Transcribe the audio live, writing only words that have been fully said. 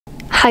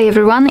Hi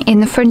everyone,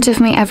 in front of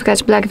me I've got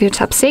Blackview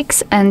Tab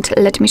 6 and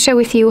let me share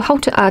with you how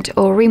to add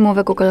or remove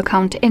a Google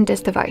account in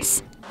this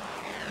device.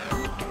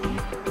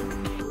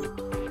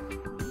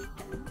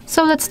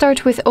 So let's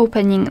start with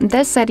opening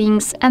the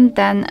settings and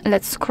then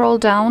let's scroll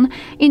down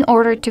in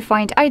order to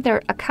find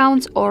either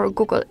accounts or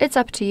Google. It's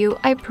up to you.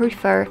 I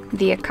prefer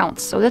the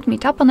accounts. So let me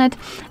tap on it,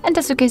 and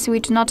as you can see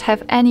we do not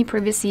have any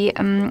previously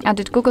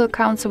added Google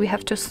accounts, so we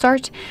have to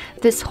start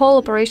this whole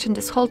operation,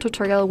 this whole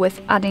tutorial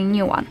with adding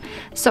new one.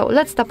 So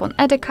let's tap on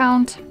add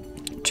account,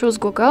 choose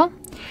Google,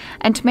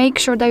 and make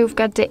sure that you've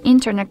got the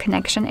internet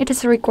connection. It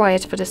is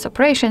required for this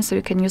operation, so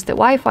you can use the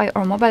Wi-Fi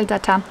or mobile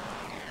data.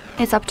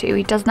 It's up to you,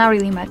 it does not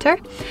really matter.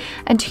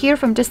 And here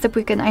from this step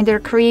we can either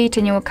create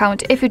a new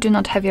account if you do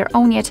not have your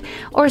own yet,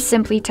 or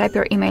simply type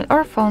your email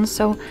or phone.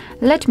 So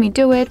let me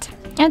do it.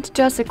 And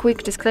just a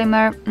quick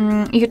disclaimer,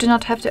 you do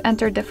not have to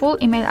enter the full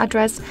email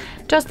address,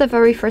 just the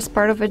very first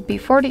part of it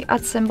before the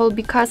 @ symbol,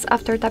 because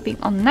after tapping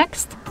on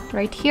next,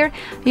 right here,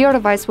 your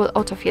device will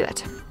autofill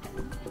it.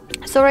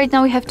 So right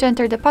now we have to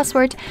enter the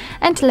password,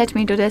 and let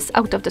me do this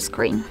out of the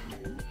screen.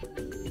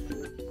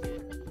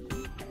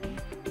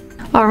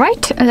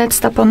 Alright, let's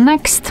tap on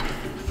next.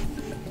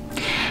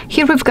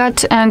 Here we've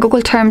got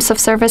Google Terms of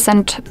Service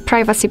and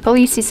Privacy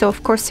Policy, so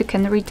of course you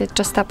can read it,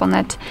 just tap on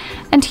it.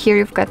 And here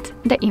you've got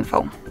the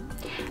info.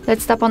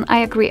 Let's tap on I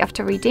agree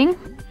after reading.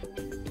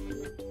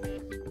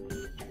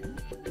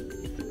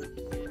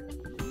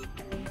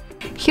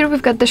 Here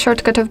we've got the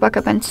shortcut of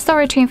backup and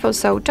storage info,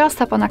 so just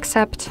tap on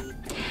accept.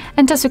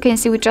 And as you can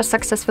see, we just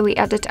successfully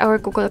added our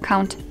Google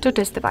account to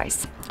this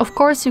device. Of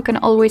course, you can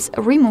always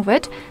remove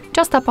it,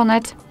 just tap on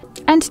it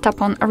and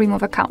tap on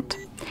remove account.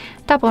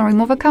 Tap on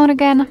remove account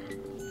again,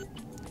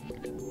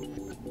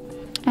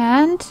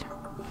 and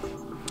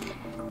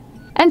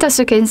as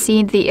you can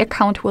see, the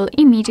account will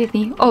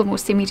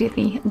almost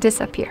immediately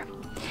disappear.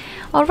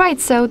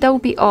 Alright, so that will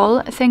be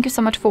all. Thank you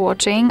so much for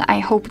watching. I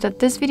hope that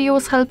this video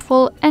was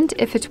helpful, and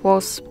if it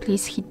was,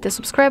 please hit the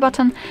subscribe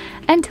button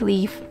and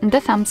leave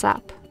the thumbs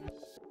up.